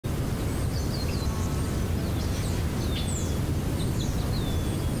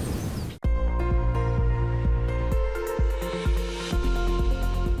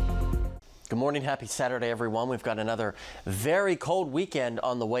morning. Happy Saturday, everyone. We've got another very cold weekend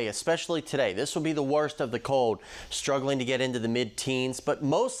on the way, especially today. This will be the worst of the cold, struggling to get into the mid-teens, but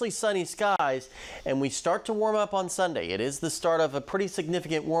mostly sunny skies, and we start to warm up on Sunday. It is the start of a pretty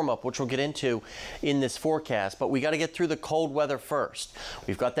significant warm-up, which we'll get into in this forecast, but we got to get through the cold weather first.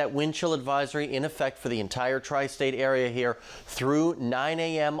 We've got that wind chill advisory in effect for the entire tri-state area here through 9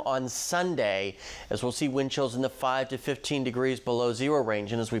 a.m. on Sunday, as we'll see wind chills in the 5 to 15 degrees below zero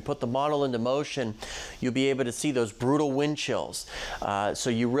range. And as we put the model into motion, you'll be able to see those brutal wind chills. So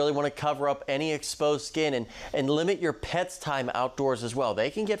you really want to cover up any exposed skin and limit your pets' time outdoors as well. They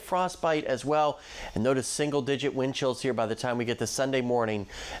can get frostbite as well. And notice single-digit wind chills here by the time we get to Sunday morning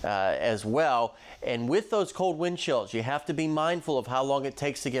as well. And with those cold wind chills, you have to be mindful of how long it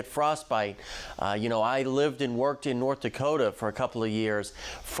takes to get frostbite. I lived and worked in North Dakota for a couple of years.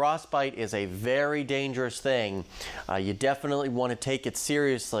 Frostbite is a very dangerous thing. You definitely want to take it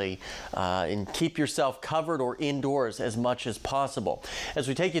seriously and keep yourself covered or indoors as much as possible. As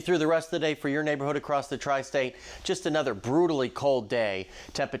we take you through the rest of the day for your neighborhood across the tri-state, just another brutally cold day.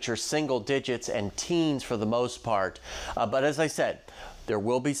 Temperatures single digits and teens for the most part. But as I said, there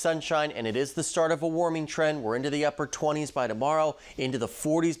will be sunshine, and it is the start of a warming trend. We're into the upper 20s by tomorrow, into the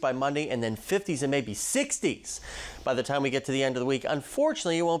 40s by Monday, and then 50s and maybe 60s by the time we get to the end of the week.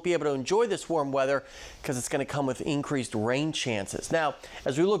 Unfortunately, you won't be able to enjoy this warm weather because it's going to come with increased rain chances. Now,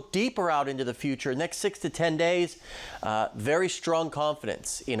 as we look deeper out into the future, next 6 to 10 days, very strong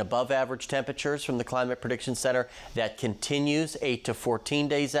confidence in above average temperatures from the Climate Prediction Center. That continues 8 to 14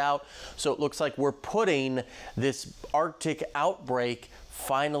 days out. So it looks like we're putting this Arctic outbreak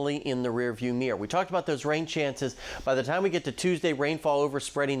finally in the rearview mirror. We talked about those rain chances. By the time we get to Tuesday, rainfall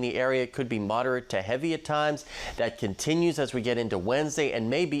overspreading the area. It could be moderate to heavy at times. That continues as we get into Wednesday and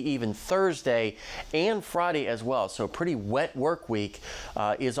maybe even Thursday and Friday as well. So a pretty wet work week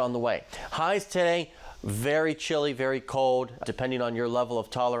is on the way. Highs today, very chilly, very cold, depending on your level of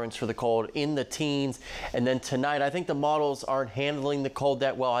tolerance for the cold, in the teens. And then tonight, I think the models aren't handling the cold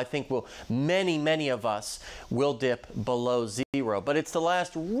that well. I think many of us will dip below zero. But it's the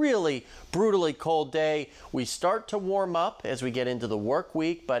last really brutally cold day. We start to warm up as we get into the work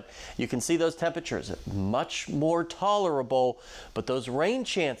week, but you can see those temperatures much more tolerable. But those rain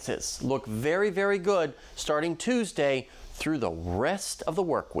chances look very good starting Tuesday through the rest of the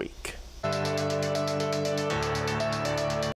work week.